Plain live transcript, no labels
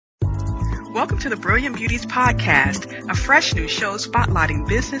Welcome to the Brilliant Beauties Podcast, a fresh new show spotlighting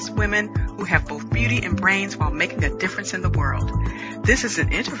business women who have both beauty and brains while making a difference in the world. This is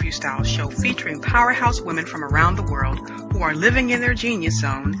an interview-style show featuring powerhouse women from around the world who are living in their genius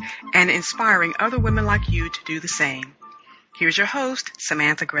zone and inspiring other women like you to do the same. Here's your host,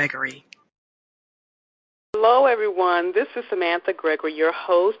 Samantha Gregory. Hello, everyone. This is Samantha Gregory, your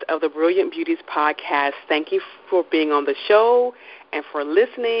host of the Brilliant Beauties Podcast. Thank you for being on the show and for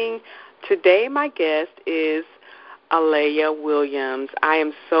listening. Today, my guest is Alaya Williams. I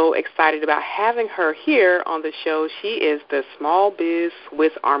am so excited about having her here on the show. She is the Small Biz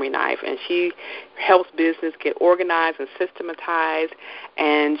Swiss Army Knife, and she helps business get organized and systematized,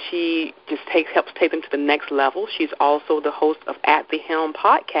 and she just helps take them to the next level. She's also the host of At the Helm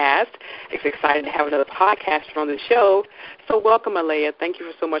podcast. It's excited to have another podcaster on the show. So welcome, Alaya. Thank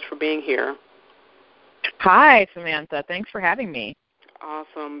you so much for being here. Hi, Samantha. Thanks for having me.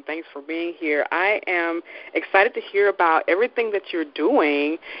 Awesome. Thanks for being here. I am excited to hear about everything that you're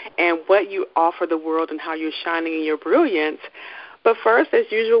doing and what you offer the world and how you're shining in your brilliance. But first, as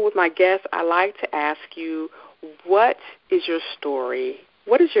usual with my guests, I like to ask you, what is your story?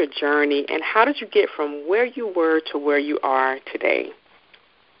 What is your journey? And how did you get from where you were to where you are today?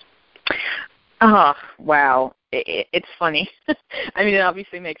 Oh, wow. It's funny. I mean, it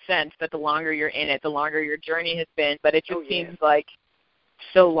obviously makes sense that the longer you're in it, the longer your journey has been. But it just seems like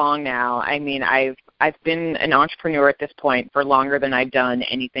so long now. I mean, I've been an entrepreneur at this point for longer than I've done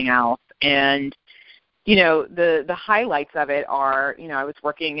anything else. And, you know, the highlights of it are, you know, I was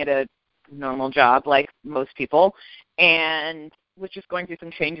working at a normal job like most people and was just going through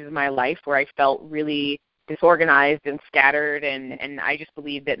some changes in my life where I felt really disorganized and scattered, and I just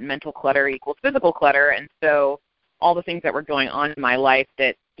believed that mental clutter equals physical clutter. And so all the things that were going on in my life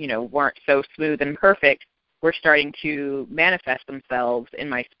that, you know, weren't so smooth and perfect were starting to manifest themselves in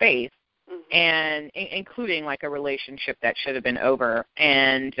my space, and including like a relationship that should have been over.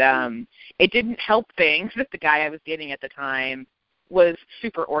 And it didn't help things that the guy I was dating at the time was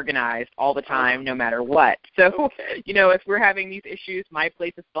super organized all the time, no matter what. So, you know, if we're having these issues, my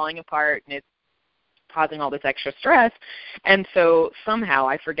place is falling apart and it's causing all this extra stress. And so somehow,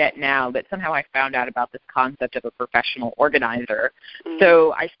 I forget now, but somehow I found out about this concept of a professional organizer.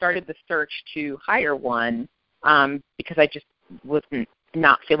 So I started the search to hire one because I just wasn't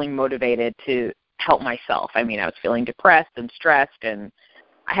not feeling motivated to help myself. I mean, I was feeling depressed and stressed, and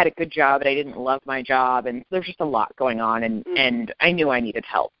I had a good job, but I didn't love my job, and there's just a lot going on, and I knew I needed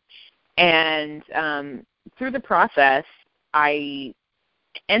help. And through the process, I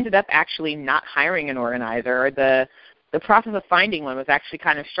ended up actually not hiring an organizer. The process of finding one was actually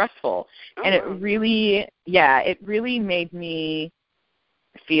kind of stressful. And it really made me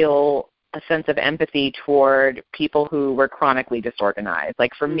feel a sense of empathy toward people who were chronically disorganized.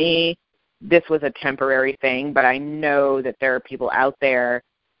 Like for me, this was a temporary thing, but I know that there are people out there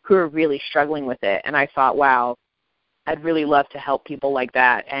who are really struggling with it. And I thought, wow, I'd really love to help people like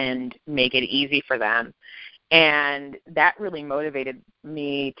that and make it easy for them. And that really motivated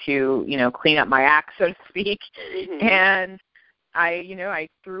me to, you know, clean up my act, so to speak. And I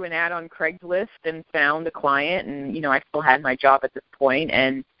threw an ad on Craigslist and found a client, and, you know, I still had my job at this point.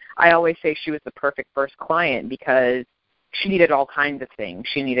 And I always say she was the perfect first client because she needed all kinds of things.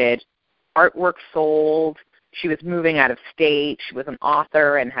 She needed artwork sold. She was moving out of state. She was an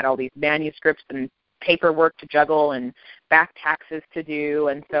author and had all these manuscripts and paperwork to juggle and back taxes to do.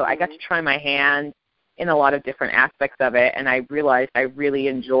 And so I got to try my hand in a lot of different aspects of it, and I realized I really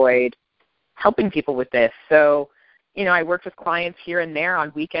enjoyed helping people with this. So, you know, I worked with clients here and there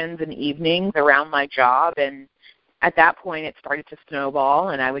on weekends and evenings around my job, and at that point it started to snowball,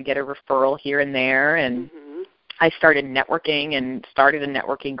 and I would get a referral here and there, and I started networking and started a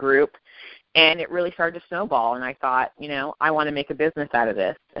networking group, and it really started to snowball, and I thought, you know, I want to make a business out of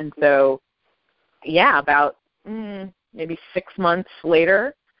this. And so, yeah, about maybe 6 months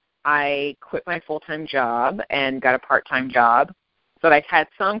later, I quit my full-time job and got a part-time job so that I had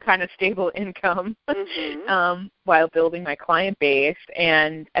some kind of stable income while building my client base.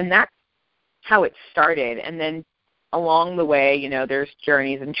 And that's how it started. And then along the way, you know, there's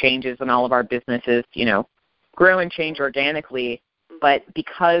journeys and changes, and all of our businesses, you know, grow and change organically. But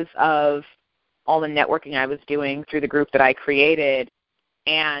because of all the networking I was doing through the group that I created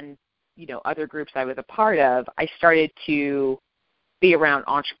and, you know, other groups I was a part of, I started to be around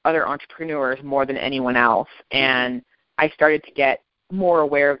other entrepreneurs more than anyone else, and I started to get more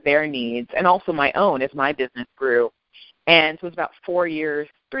aware of their needs and also my own as my business grew. And so it was about 3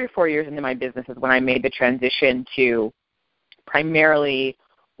 or 4 years into my business is when I made the transition to primarily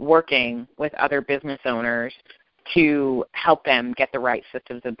working with other business owners to help them get the right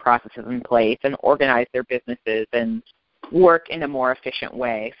systems and processes in place and organize their businesses and work in a more efficient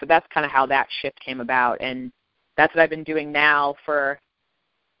way. So that's kind of how that shift came about. And that's what I've been doing now for,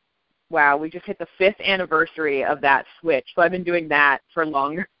 wow, we just hit the 5th anniversary of that switch. So I've been doing that for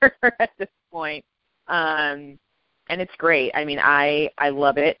longer at this point. And it's great. I mean, I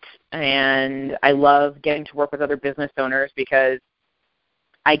love it, and I love getting to work with other business owners because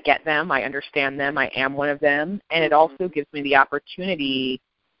I get them, I understand them, I am one of them, and it also gives me the opportunity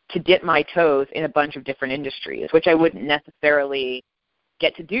to dip my toes in a bunch of different industries, which I wouldn't necessarily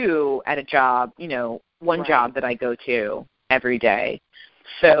get to do at a job, one job that I go to every day.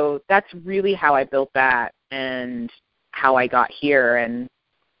 So that's really how I built that and how I got here. And,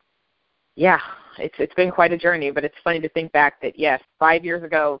 yeah, it's been quite a journey, but it's funny to think back that, yes, 5 years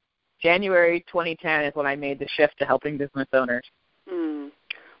ago, January 2010 is when I made the shift to helping business owners.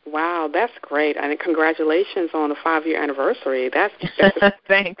 Wow, that's great. And congratulations on the 5-year anniversary. That's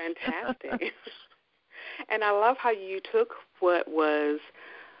Thanks. Fantastic. And I love how you took what was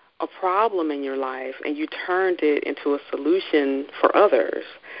a problem in your life and you turned it into a solution for others,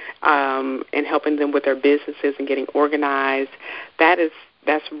 and helping them with their businesses and getting organized.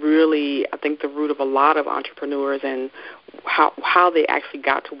 That's really, I think, the root of a lot of entrepreneurs and how they actually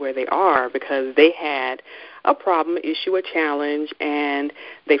got to where they are, because they had a problem, issue, a challenge, and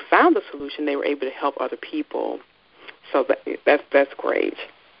they found the solution. They were able to help other people. So that's great.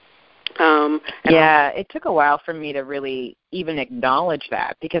 It took a while for me to really even acknowledge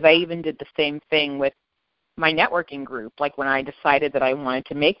that, because I even did the same thing with my networking group. Like when I decided that I wanted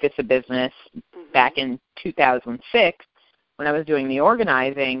to make this a business back in 2006, when I was doing the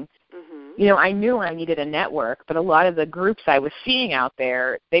organizing, I knew I needed a network, but a lot of the groups I was seeing out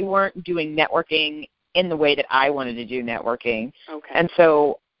there, they weren't doing networking in the way that I wanted to do networking. Okay. And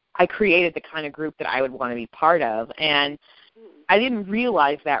so I created the kind of group that I would want to be part of. And I didn't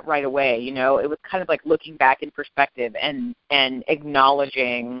realize that right away. It was kind of like looking back in perspective and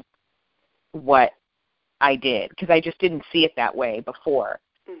acknowledging what I did, because I just didn't see it that way before.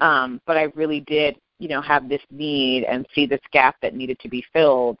 But I really did, have this need and see this gap that needed to be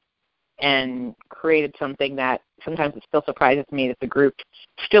filled, and created something that sometimes it still surprises me that the group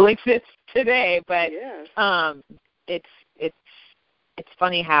still exists today. But yes. It's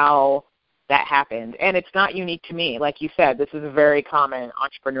funny how that happened, and it's not unique to me. Like you said, this is a very common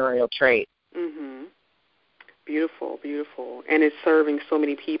entrepreneurial trait. Beautiful, beautiful, and it's serving so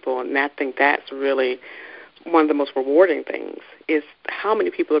many people, and I think that's really one of the most rewarding things, is how many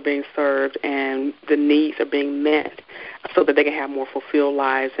people are being served and the needs are being met so that they can have more fulfilled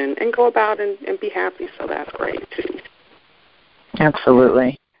lives and go about and be happy. So that's great, too.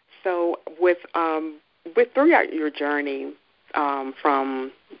 Absolutely. So throughout your journey,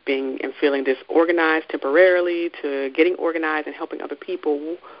 from being and feeling disorganized temporarily to getting organized and helping other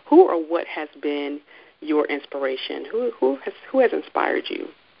people, who or what has been your inspiration? Who has inspired you?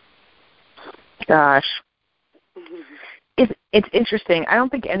 Gosh. It's interesting. I don't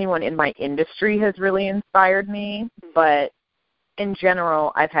think anyone in my industry has really inspired me, but in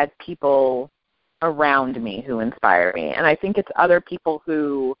general, I've had people around me who inspire me. And I think it's other people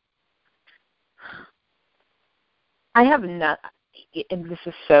who I have not, and this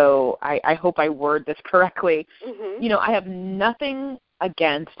is so, I hope I word this correctly. I have nothing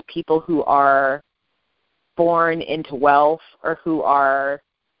against people who are born into wealth or who are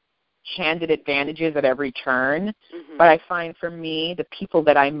handed advantages at every turn. But I find for me, the people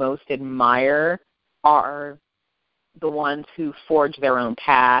that I most admire are the ones who forge their own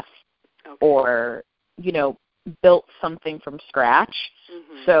path or, built something from scratch.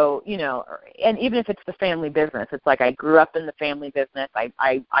 So, and even if it's the family business, it's like I grew up in the family business.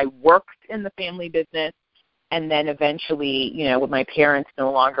 I worked in the family business. And then eventually, when my parents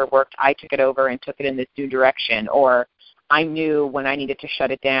no longer worked, I took it over and took it in this new direction. Or I knew when I needed to shut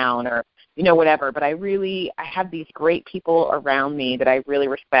it down or, whatever. But I have these great people around me that I really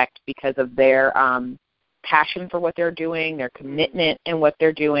respect because of their passion for what they're doing, their commitment in what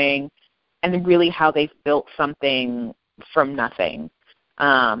they're doing, and really how they've built something from nothing.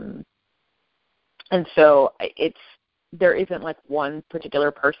 And so there isn't like one particular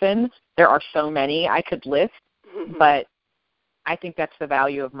person. There are so many I could list, but I think that's the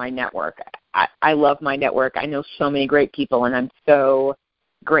value of my network. I love my network. I know so many great people, and I'm so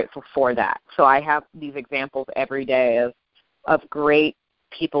grateful for that. So I have these examples every day of great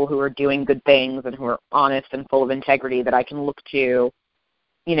people who are doing good things and who are honest and full of integrity that I can look to,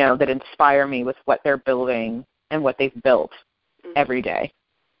 that inspire me with what they're building and what they've built every day.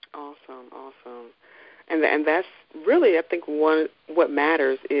 Awesome. And that's really, I think, what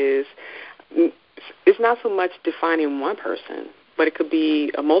matters is it's not so much defining one person, but it could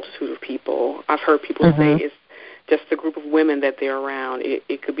be a multitude of people. I've heard people say it's just a group of women that they're around.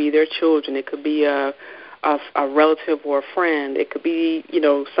 It could be their children. It could be a relative or a friend. It could be,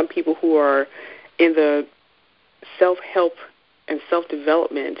 some people who are in the self-help and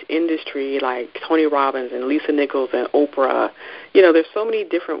self-development industry, like Tony Robbins and Lisa Nichols and Oprah. There's so many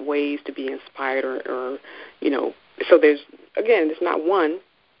different ways to be inspired or so there's not one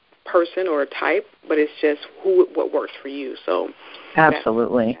person or a type, but it's just what works for you. So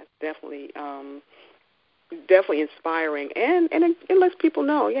absolutely, that's definitely inspiring, and it lets people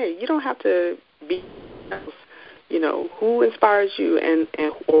know, you don't have to be, who inspires you and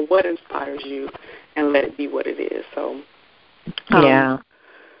or what inspires you, and let it be what it is. So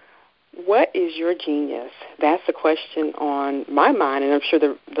what is your genius? That's a question on my mind, and I'm sure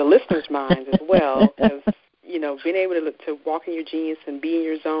the listeners' minds as well, because being able to walk in your genius and be in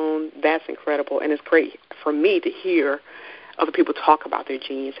your zone, that's incredible. And it's great for me to hear other people talk about their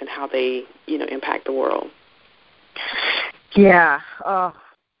genius and how they, impact the world. Yeah. Oh,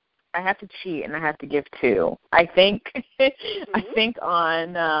 I have to cheat and I have to give two. I think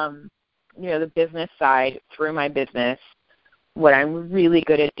on, the business side, through my business, what I'm really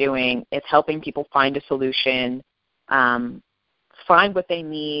good at doing is helping people find a solution, find what they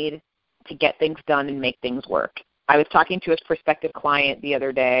need to get things done and make things work. I was talking to a prospective client the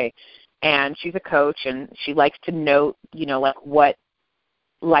other day, and she's a coach, and she likes to note, what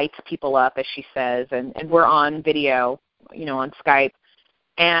lights people up, as she says, and we're on video, on Skype.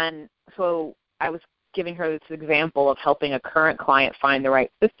 And so I was giving her this example of helping a current client find the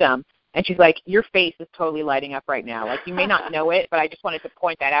right system, and she's like, your face is totally lighting up right now. Like, you may not know it, but I just wanted to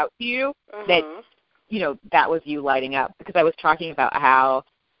point that out to you, that, that was you lighting up, because I was talking about how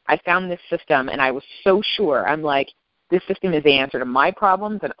I found this system, and I was so sure. I'm like, this system is the answer to my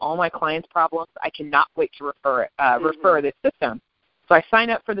problems and all my clients' problems. I cannot wait to refer this system. So I signed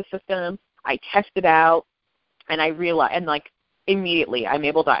up for the system. I test it out, and I realized, and like immediately, I'm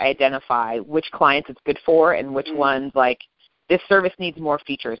able to identify which clients it's good for and which ones, like, this service needs more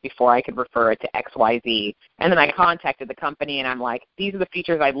features before I could refer it to XYZ. And then I contacted the company, and I'm like, these are the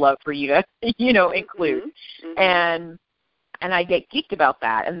features I'd love for you to, include. And I get geeked about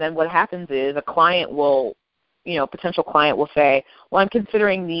that. And then what happens is a client will, potential client will say, well, I'm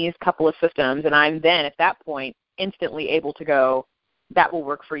considering these couple of systems, and I'm then at that point instantly able to go, that will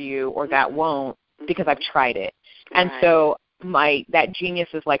work for you or that won't, because I've tried it. Right. And so that genius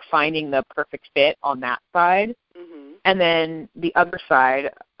is like finding the perfect fit on that side. And then the other side,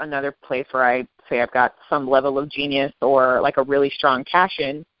 another place where I say I've got some level of genius or like a really strong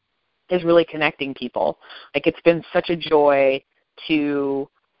passion, is really connecting people. Like, it's been such a joy to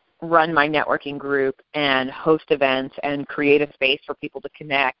run my networking group and host events and create a space for people to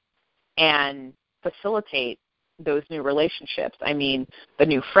connect and facilitate those new relationships. I mean, the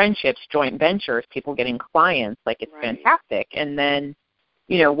new friendships, joint ventures, people getting clients, like, it's fantastic. And then,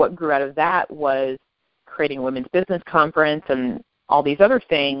 what grew out of that was creating a women's business conference and all these other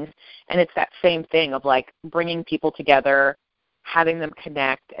things. And it's that same thing of, like, bringing people together, having them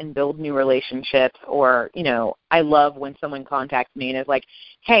connect and build new relationships. Or, I love when someone contacts me and is like,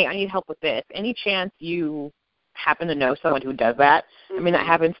 hey, I need help with this. Any chance you happen to know someone who does that? I mean, that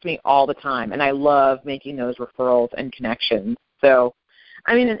happens to me all the time, and I love making those referrals and connections. So,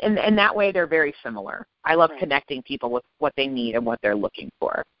 I mean, in that way, they're very similar. I love connecting people with what they need and what they're looking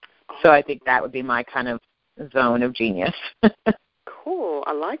for. So I think that would be my kind of zone of genius. Cool.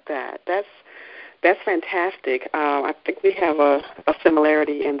 I like that. That's fantastic. I think we have a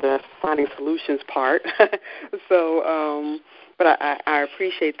similarity in the finding solutions part. So, but I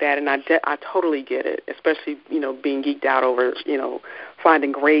appreciate that, and I totally get it, especially, being geeked out over,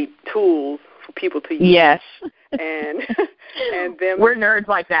 finding great tools for people to use. Yes. And them. We're nerds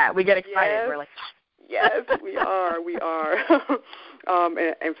like that. We get excited. Yes. We're like, yes, we are. We are.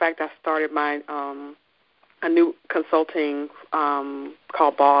 In fact, I started my a new consulting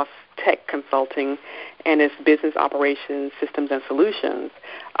called Boss Tech Consulting, and it's business operations, systems, and solutions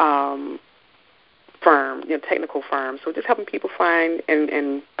firm, technical firm. So just helping people find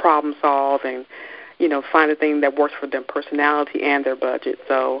and problem solve and, find a thing that works for their personality and their budget.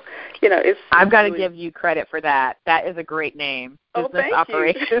 So, it's I've got to give you credit for that. That is a great name. Business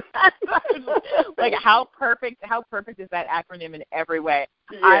operations. Like, how perfect is that acronym in every way?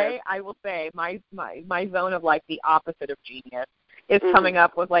 Yes. I will say my zone of, like, the opposite of genius is coming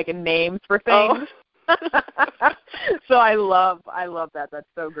up with, like, names for things. So I love that. That's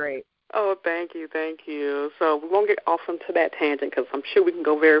so great. Oh, thank you. So we won't get off into that tangent because I'm sure we can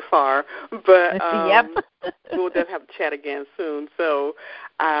go very far. But yep. We'll just have to chat again soon. So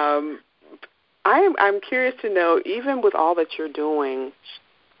I'm curious to know, even with all that you're doing,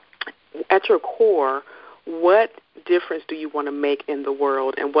 at your core, what difference do you want to make in the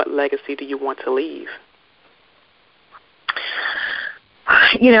world, and what legacy do you want to leave?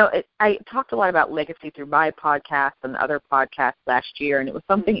 I talked a lot about legacy through my podcast and other podcasts last year, and it was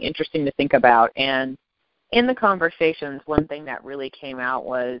something interesting to think about. And in the conversations, one thing that really came out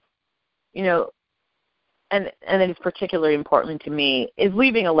was, and it is particularly important to me, is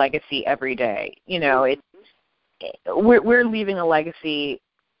leaving a legacy every day. We're leaving a legacy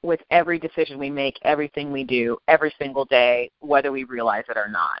with every decision we make, everything we do, every single day, whether we realize it or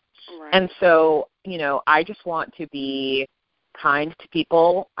not. Right. And so, I just want to be kind to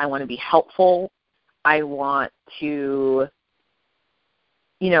people. I want to be helpful. I want to,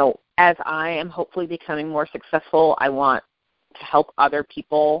 as I am hopefully becoming more successful, I want to help other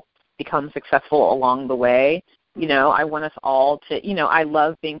people become successful along the way. I want us all to, I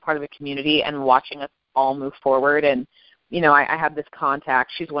love being part of a community and watching us all move forward. And, I have this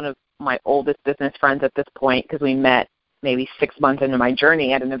contact. She's one of my oldest business friends at this point because we met maybe 6 months into my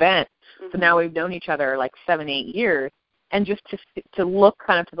journey at an event. So now we've known each other like 7-8 years. And just to look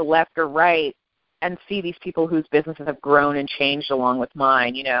kind of to the left or right and see these people whose businesses have grown and changed along with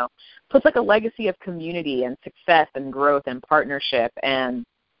mine, puts like a legacy of community and success and growth and partnership. And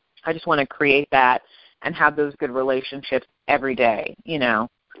I just want to create that and have those good relationships every day,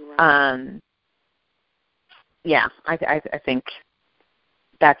 Right. I think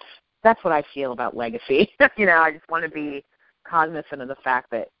that's what I feel about legacy. I just want to be cognizant of the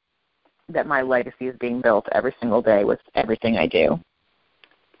fact that my legacy is being built every single day with everything I do.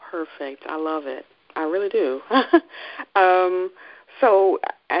 Perfect. I love it. I really do. And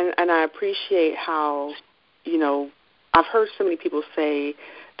I appreciate how, I've heard so many people say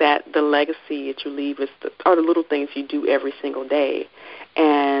that the legacy that you leave are the little things you do every single day.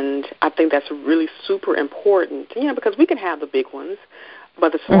 And I think that's really super important, because we can have the big ones,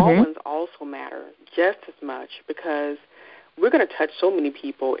 but the small ones also matter just as much, because we're going to touch so many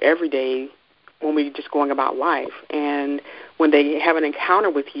people every day when we're just going about life. And when they have an encounter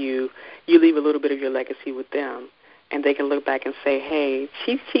with you, you leave a little bit of your legacy with them. And they can look back and say, hey,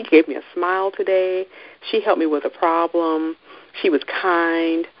 she gave me a smile today. She helped me with a problem. She was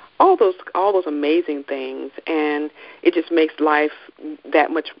kind. All those amazing things. And it just makes life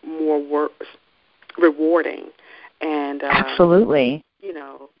that much more rewarding. And absolutely.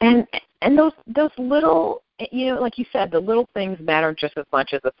 And those little, like you said, the little things matter just as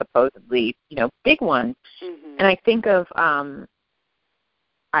much as the supposedly, big ones. Mm-hmm. And I think of,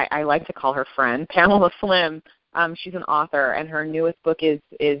 I like to call her friend, Pamela Slim. She's an author, and her newest book is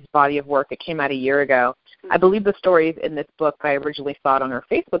Body of Work. It came out a year ago. Mm-hmm. I believe the story is in this book. I originally saw it on her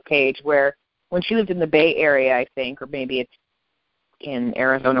Facebook page where when she lived in the Bay Area, I think, or maybe it's in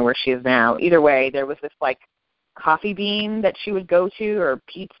Arizona where she is now. Either way, there was this, like, coffee bean that she would go to, or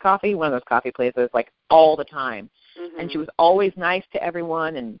Pete's Coffee, one of those coffee places, like all the time. Mm-hmm. And she was always nice to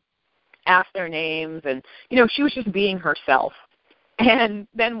everyone and asked their names. And, she was just being herself. And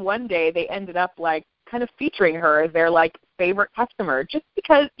then one day they ended up, like, kind of featuring her as their, like, favorite customer just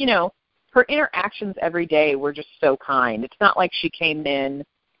because, her interactions every day were just so kind. It's not like she came in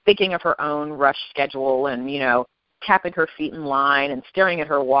thinking of her own rush schedule and, tapping her feet in line and staring at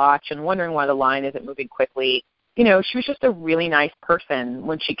her watch and wondering why the line isn't moving quickly. She was just a really nice person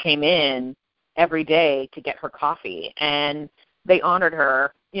when she came in every day to get her coffee. And they honored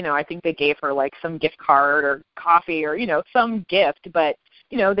her. I think they gave her, like, some gift card or coffee or, some gift. But,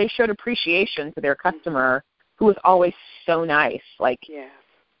 they showed appreciation to their customer who was always so nice, like,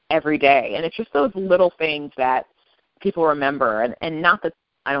 every day. And it's just those little things that people remember. And not that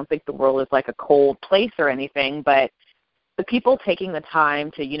I don't think the world is, like, a cold place or anything, but the people taking the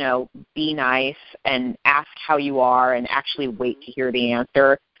time to, be nice and ask how you are and actually wait to hear the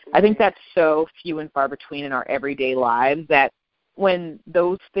answer, I think that's so few and far between in our everyday lives that when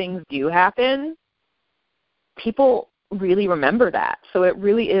those things do happen, people really remember that. So it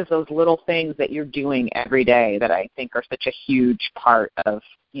really is those little things that you're doing every day that I think are such a huge part of,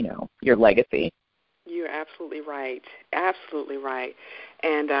 your legacy. You're absolutely right. Absolutely right.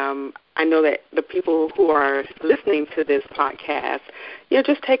 And I know that the people who are listening to this podcast,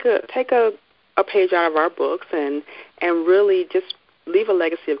 just take a page out of our books and really just leave a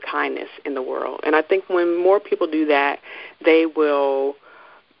legacy of kindness in the world. And I think when more people do that, they will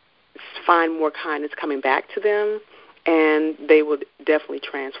find more kindness coming back to them, and they will definitely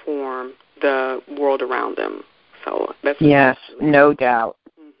transform the world around them. So that's no doubt.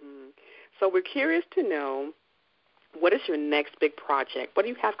 Mm-hmm. So we're curious to know, what is your next big project? What do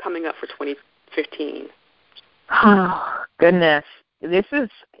you have coming up for 2015? Oh, goodness. This is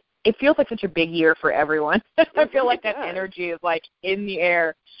it feels like such a big year for everyone. I feel like that energy is like in the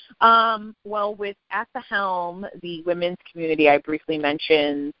air. Well, with At the Helm, the women's community I briefly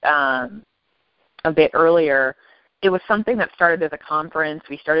mentioned a bit earlier, it was something that started as a conference.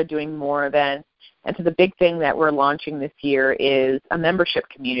 We started doing more events. And so the big thing that we're launching this year is a membership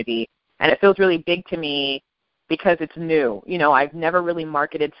community. And it feels really big to me because it's new. You know, I've never really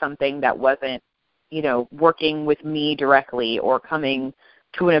marketed something that wasn't, you know, working with me directly or coming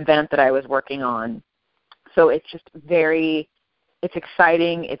to an event that I was working on. So it's just it's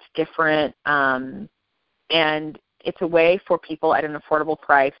exciting, it's different, and it's a way for people at an affordable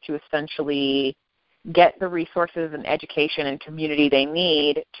price to essentially get the resources and education and community they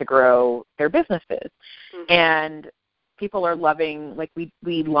need to grow their businesses. Mm-hmm. And people are loving, like we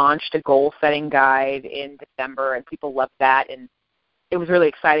launched a goal-setting guide in December, and people loved that. And it was really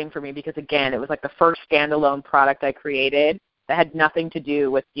exciting for me because, again, it was like the first standalone product I created that had nothing to do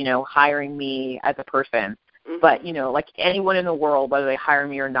with, you know, hiring me as a person. Mm-hmm. But, you know, like anyone in the world, whether they hire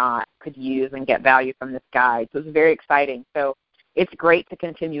me or not, could use and get value from this guide. So it was very exciting. So it's great to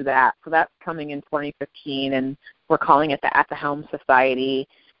continue that. So that's coming in 2015, and we're calling it the At the Helm Society.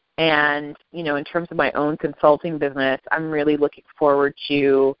 And, you know, in terms of my own consulting business, I'm really looking forward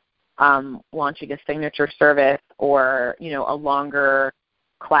to launching a signature service or, you know, a longer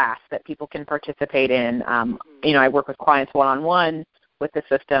class that people can participate in. You know, I work with clients one-on-one with the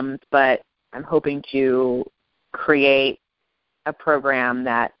systems, but I'm hoping to create a program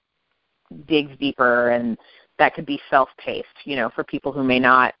that digs deeper, and that could be self-paced, you know, for people who may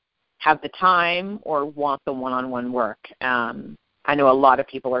not have the time or want the one-on-one work. I know a lot of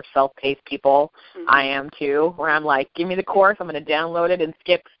people are self-paced people. Mm-hmm. I am too, where I'm like, give me the course, I'm going to download it and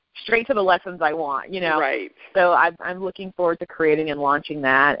skip straight to the lessons I want, you know. Right. So I'm looking forward to creating and launching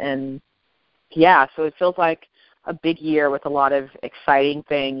that. And, yeah, so it feels like a big year with a lot of exciting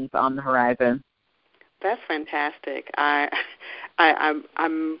things on the horizon. That's fantastic. I'm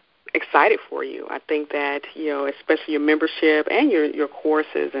excited for you. I think that, you know, especially your membership and your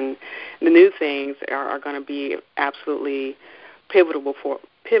courses and the new things are going to be absolutely pivotal.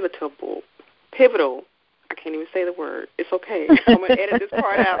 I can't even say the word. It's okay. I'm going to edit this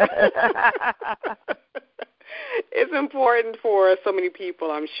part out. It's important for so many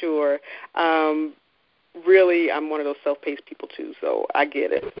people, I'm sure. Really, I'm one of those self-paced people, too, so I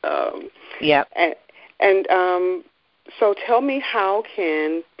get it. Yeah. And so tell me, how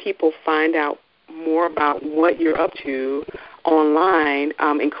can people find out more about what you're up to online,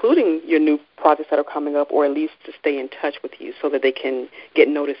 including your new projects that are coming up, or at least to stay in touch with you so that they can get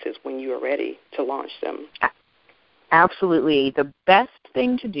notices when you are ready to launch them? Absolutely. The best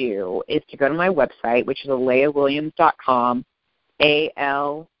thing to do is to go to my website, which is AlaiaWilliams.com,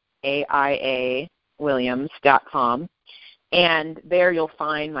 ALAIA Williams.com. And there you'll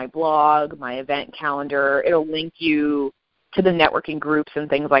find my blog, my event calendar. It'll link you to the networking groups and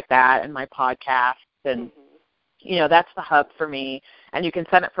things like that, and my podcasts. And, you know, that's the hub for me. And you can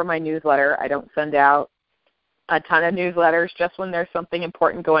sign up for my newsletter. I don't send out a ton of newsletters just when there's something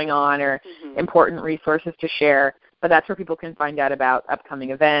important going on or important resources to share. But that's where people can find out about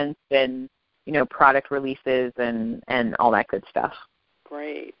upcoming events and, you know, product releases and all that good stuff.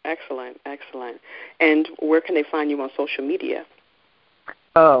 Great. Excellent. And where can they find you on social media?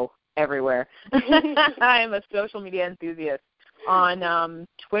 Oh, everywhere. I'm a social media enthusiast. On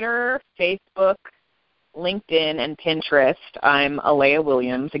Twitter, Facebook, LinkedIn, and Pinterest, I'm Alaia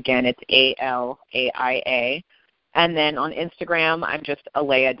Williams. Again, it's ALAIA. And then on Instagram, I'm just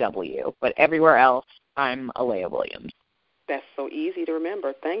Alaia W. But everywhere else, I'm Alaia Williams. That's so easy to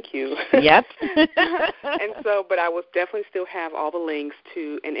remember. Thank you. Yep. And so, but I will definitely still have all the links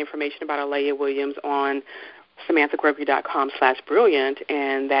to and information about Alaia Williams on SamanthaGregory.com/brilliant,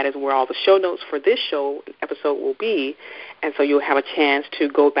 and that is where all the show notes for this episode will be. And so you'll have a chance to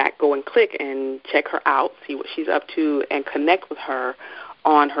go and click and check her out, see what she's up to, and connect with her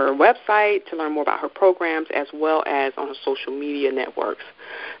on her website to learn more about her programs, as well as on her social media networks.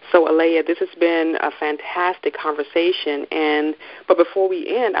 So, Alaia, this has been a fantastic conversation. But before we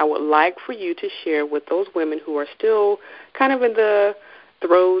end, I would like for you to share with those women who are still kind of in the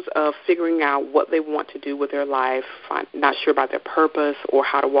throes of figuring out what they want to do with their life, not sure about their purpose or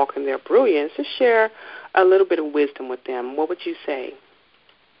how to walk in their brilliance, to share a little bit of wisdom with them. What would you say?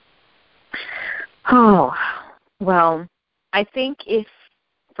 Oh, well, I think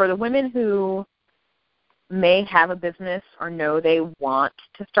for the women who may have a business or know they want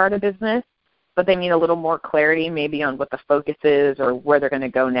to start a business, but they need a little more clarity maybe on what the focus is or where they're going to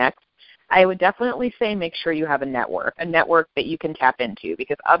go next, I would definitely say make sure you have a network that you can tap into,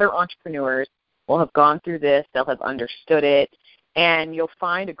 because other entrepreneurs will have gone through this, they'll have understood it, and you'll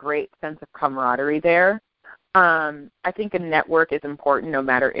find a great sense of camaraderie there. I think a network is important no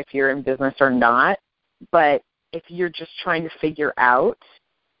matter if you're in business or not, but if you're just trying to figure out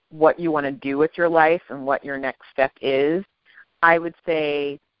what you want to do with your life and what your next step is, I would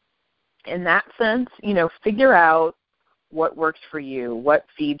say in that sense, figure out what works for you, what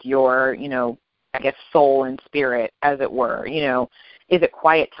feeds your, I guess, soul and spirit, as it were. Is it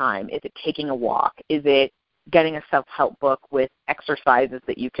quiet time? Is it taking a walk? Is it getting a self-help book with exercises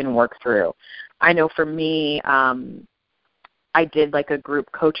that you can work through? I know for me, I did like a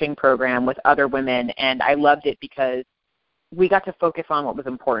group coaching program with other women, and I loved it because we got to focus on what was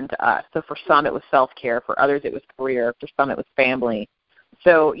important to us. So for some, it was self-care. For others, it was career. For some, it was family.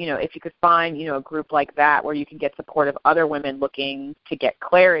 So, if you could find, a group like that where you can get support of other women looking to get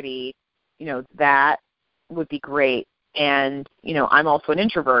clarity, that would be great. And, I'm also an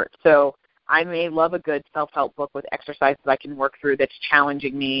introvert, so I may love a good self-help book with exercises I can work through that's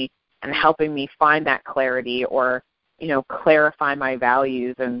challenging me and helping me find that clarity or, clarify my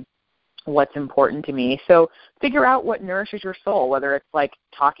values and what's important to me. So figure out what nourishes your soul, whether it's like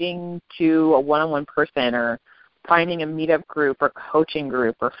talking to a one-on-one person or finding a meetup group or coaching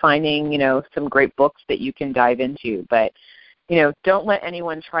group or finding, some great books that you can dive into. But, don't let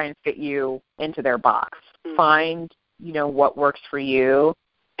anyone try and fit you into their box. Mm-hmm. Find, what works for you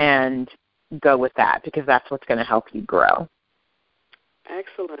and go with that, because that's what's going to help you grow.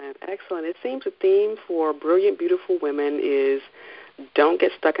 Excellent, excellent. It seems a theme for Brilliant Beautiful Women is don't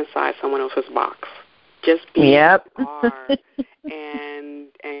get stuck inside someone else's box. Just be who you are and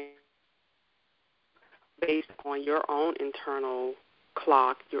based on your own internal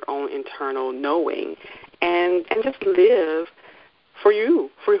clock, your own internal knowing, and just live for you,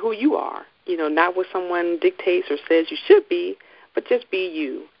 for who you are. Not what someone dictates or says you should be, but just be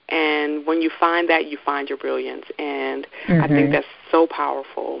you. And when you find that, you find your brilliance. And I think that's so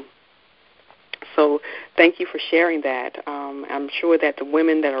powerful. So thank you for sharing that. I'm sure that the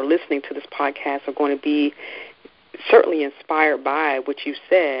women that are listening to this podcast are going to be certainly inspired by what you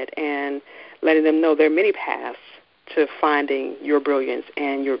said and letting them know there are many paths to finding your brilliance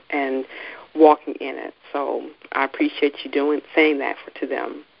and walking in it. So I appreciate you saying that to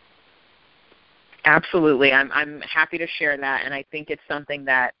them. Absolutely. I'm happy to share that, and I think it's something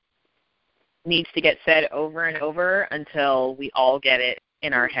that needs to get said over and over until we all get it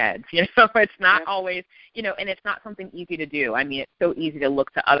in our heads. It's not always, and it's not something easy to do. I mean, it's so easy to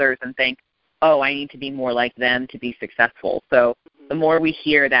look to others and think, oh, I need to be more like them to be successful. So the more we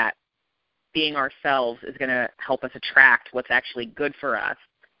hear that being ourselves is going to help us attract what's actually good for us,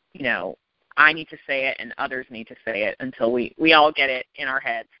 I need to say it and others need to say it until we all get it in our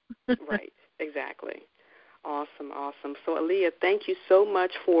heads. Right, exactly. Awesome, awesome. So, Aaliyah, thank you so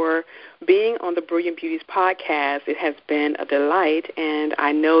much for being on the Brilliant Beauties podcast. It has been a delight, and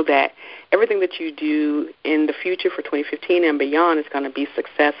I know that everything that you do in the future for 2015 and beyond is going to be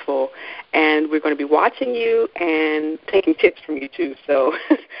successful, and we're going to be watching you and taking tips from you, too. So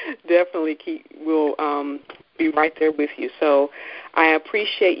definitely we'll be right there with you. So I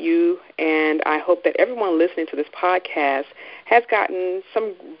appreciate you, and I hope that everyone listening to this podcast has gotten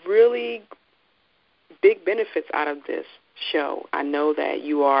some really big benefits out of this show. I know that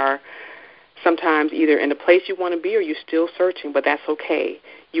you are sometimes either in the place you want to be or you're still searching, but that's okay.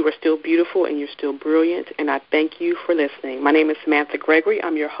 You are still beautiful and you're still brilliant, and I thank you for listening. My name is Samantha Gregory.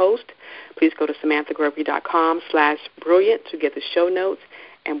 I'm your host. Please go to samanthagregory.com/brilliant to get the show notes,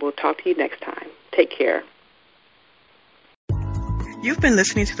 and we'll talk to you next time. Take care. You've been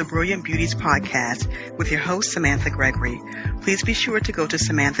listening to the Brilliant Beauties podcast with your host, Samantha Gregory. Please be sure to go to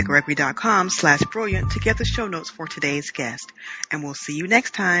samanthagregory.com/brilliant to get the show notes for today's guest. And we'll see you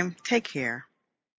next time. Take care.